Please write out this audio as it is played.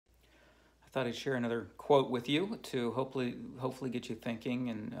thought I'd share another quote with you to hopefully get you thinking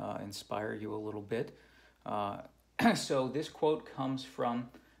and inspire you a little bit. Uh, so this quote comes from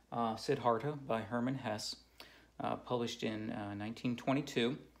Siddhartha by Hermann Hesse, published in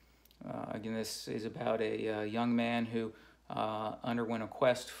 1922. Again, this is about a young man who underwent a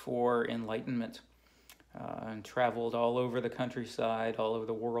quest for enlightenment and traveled all over the countryside, all over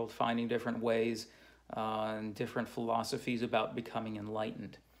the world, finding different ways and different philosophies about becoming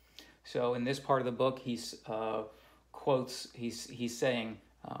enlightened. So in this part of the book, he's saying,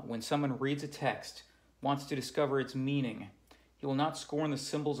 when someone reads a text, wants to discover its meaning, he will not scorn the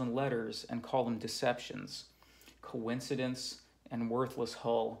symbols and letters and call them deceptions, coincidence, and worthless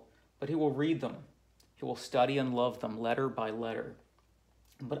hull, but he will read them. He will study and love them letter by letter.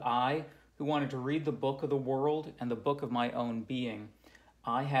 But I, who wanted to read the book of the world and the book of my own being,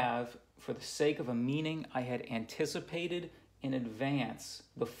 I have, for the sake of a meaning I had anticipated in advance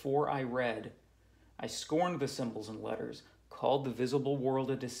before I read, I scorned the symbols and letters, called the visible world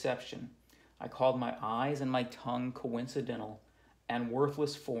a deception. I called my eyes and my tongue coincidental and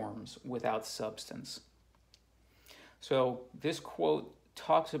worthless forms without substance. So this quote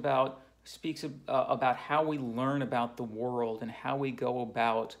speaks about how we learn about the world and how we go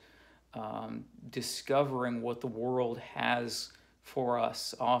about discovering what the world has for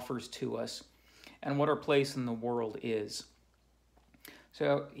us, offers to us, and what our place in the world is.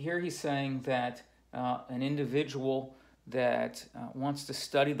 So here he's saying that an individual that wants to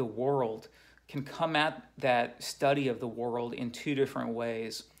study the world can come at that study of the world in two different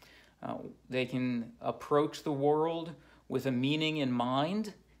ways. They can approach the world with a meaning in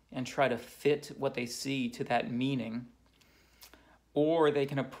mind and try to fit what they see to that meaning, or they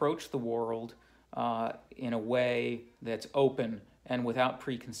can approach the world in a way that's open and without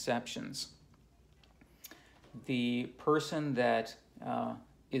preconceptions. The person that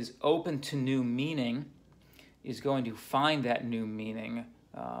is open to new meaning is going to find that new meaning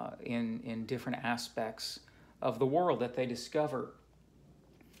in different aspects of the world that they discover.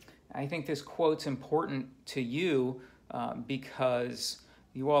 I think this quote's important to you because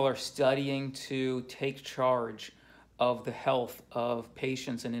you all are studying to take charge of the health of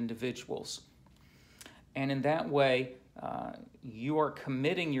patients and individuals. And in that way, you are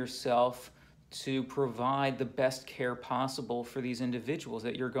committing yourself to provide the best care possible for these individuals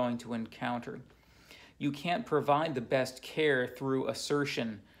that you're going to encounter. You can't provide the best care through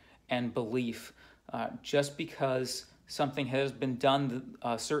assertion and belief. Just because something has been done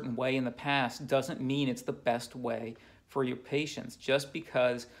a certain way in the past doesn't mean it's the best way for your patients. Just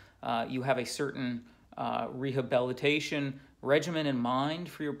because you have a certain rehabilitation regimen in mind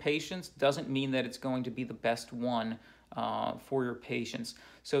for your patients doesn't mean that it's going to be the best one for your patients.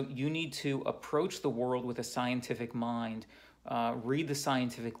 So you need to approach the world with a scientific mind, read the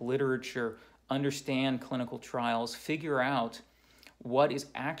scientific literature, understand clinical trials, figure out what is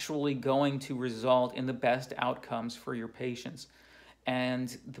actually going to result in the best outcomes for your patients.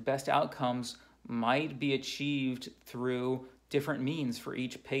 And the best outcomes might be achieved through different means for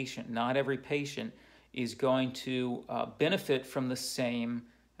each patient. Not every patient is going to benefit from the same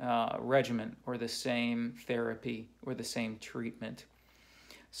regimen or the same therapy or the same treatment.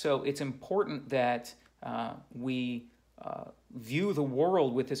 So it's important that we view the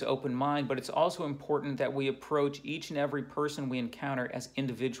world with this open mind, but it's also important that we approach each and every person we encounter as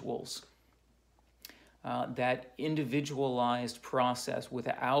individuals. That individualized process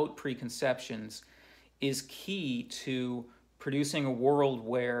without preconceptions is key to producing a world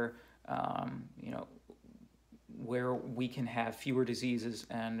where where we can have fewer diseases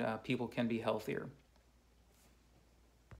and people can be healthier.